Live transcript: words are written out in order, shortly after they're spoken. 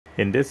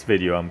In this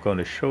video, I'm going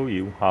to show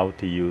you how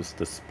to use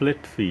the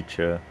split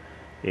feature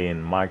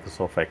in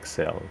Microsoft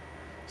Excel.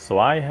 So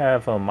I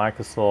have a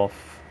Microsoft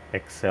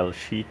Excel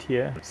sheet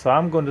here. So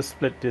I'm going to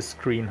split this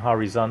screen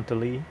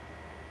horizontally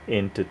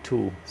into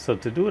two. So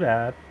to do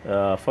that,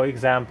 for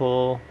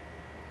example,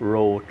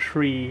 row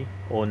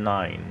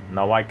 309.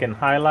 Now I can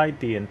highlight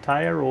the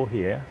entire row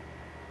here,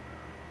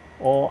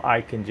 or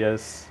I can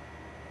just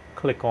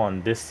click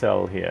on this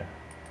cell here.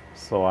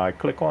 So I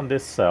click on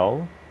this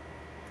cell,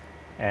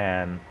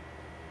 and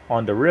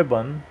on the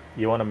ribbon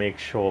you want to make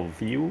sure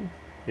view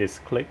is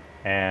clicked,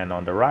 and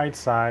on the right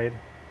side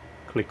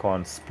click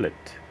on split,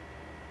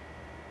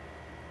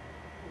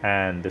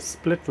 and the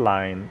split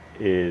line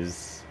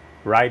is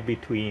right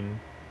between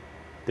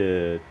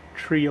the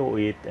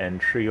 308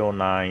 and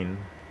 309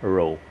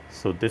 row.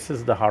 So this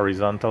is the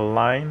horizontal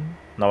line.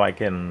 Now I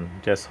can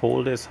just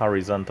hold this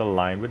horizontal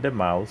line with the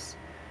mouse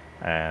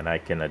and I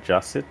can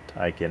adjust it.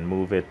 I can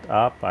move it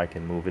up, I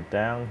can move it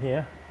down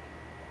here.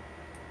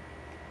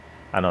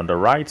 And on the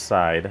right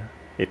side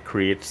it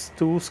creates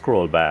two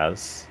scroll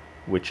bars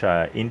which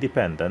are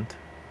independent.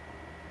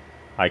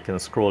 I can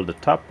scroll the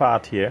top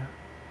part here,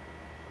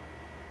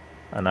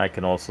 and I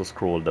can also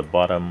scroll the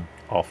bottom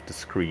of the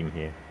screen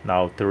here.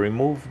 Now to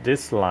remove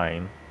this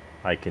line,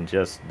 I can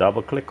just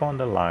double click on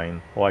the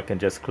line, or I can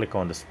just click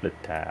on the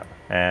split tab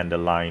and the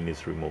line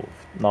is removed.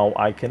 Now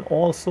I can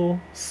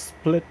also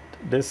split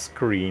this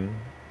screen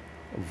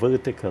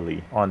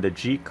vertically. On the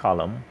G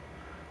column,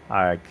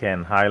 I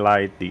can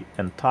highlight the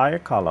entire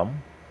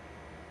column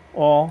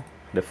or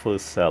the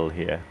first cell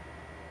here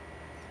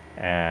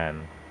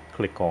and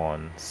click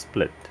on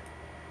split,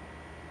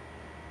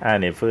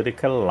 and a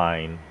vertical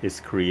line is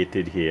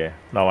created here.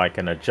 Now I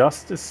can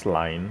adjust this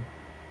line,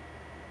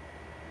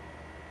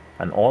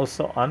 and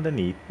also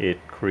underneath it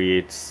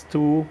creates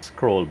two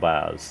scroll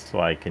bars.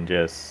 So I can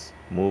just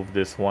move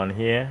this one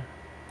here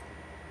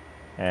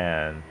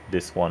and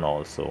this one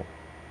also.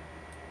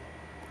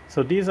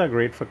 So these are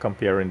great for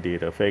comparing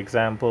data. For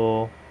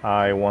example,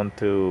 I want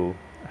to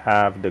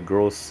have the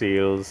gross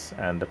sales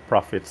and the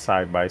profit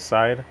side by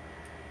side.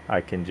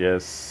 I can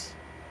just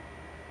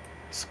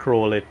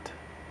scroll it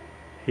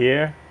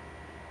here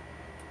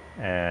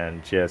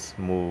and just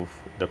move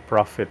the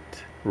profit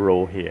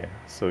row here.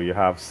 So you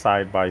have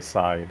side by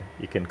side.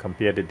 You can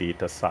compare the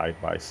data side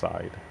by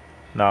side.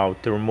 Now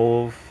to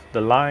remove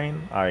the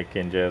line, I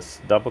can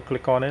just double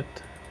click on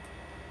it.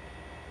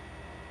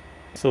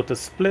 So to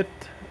split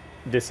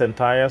this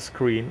entire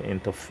screen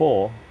into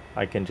four,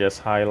 I can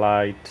just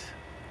highlight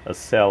a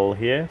cell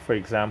here. For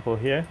example,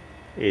 here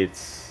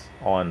it's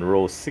on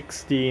row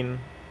 16,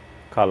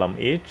 column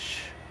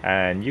H,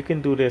 and you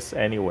can do this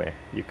anywhere.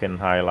 You can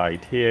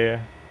highlight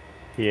here,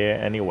 here,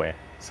 anywhere.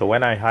 So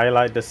when I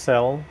highlight the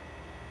cell,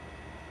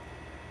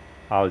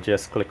 I'll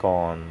just click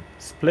on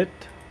split.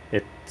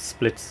 It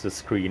splits the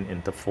screen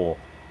into four.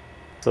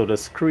 So the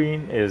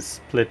screen is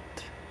split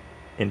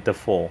into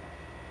four,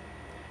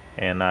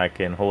 and I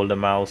can hold the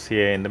mouse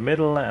here in the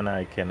middle and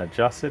I can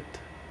adjust it,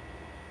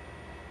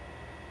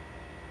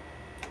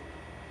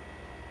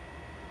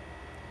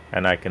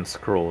 and I can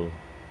scroll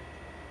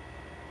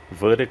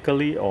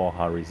vertically or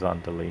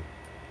horizontally.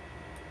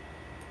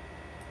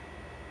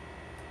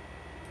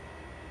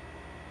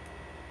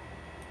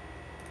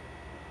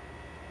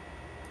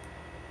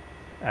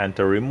 And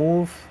to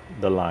remove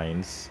the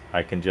lines,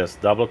 I can just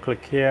double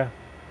click here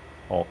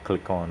or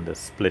click on the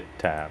split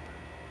tab,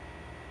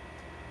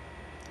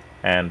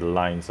 and the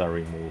lines are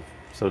removed.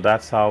 So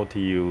that's how to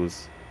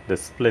use the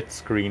split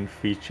screen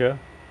feature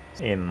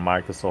in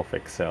Microsoft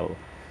Excel.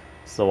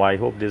 So I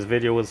hope this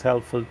video was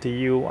helpful to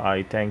you.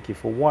 I thank you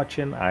for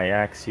watching. I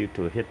ask you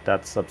to hit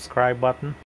that subscribe button.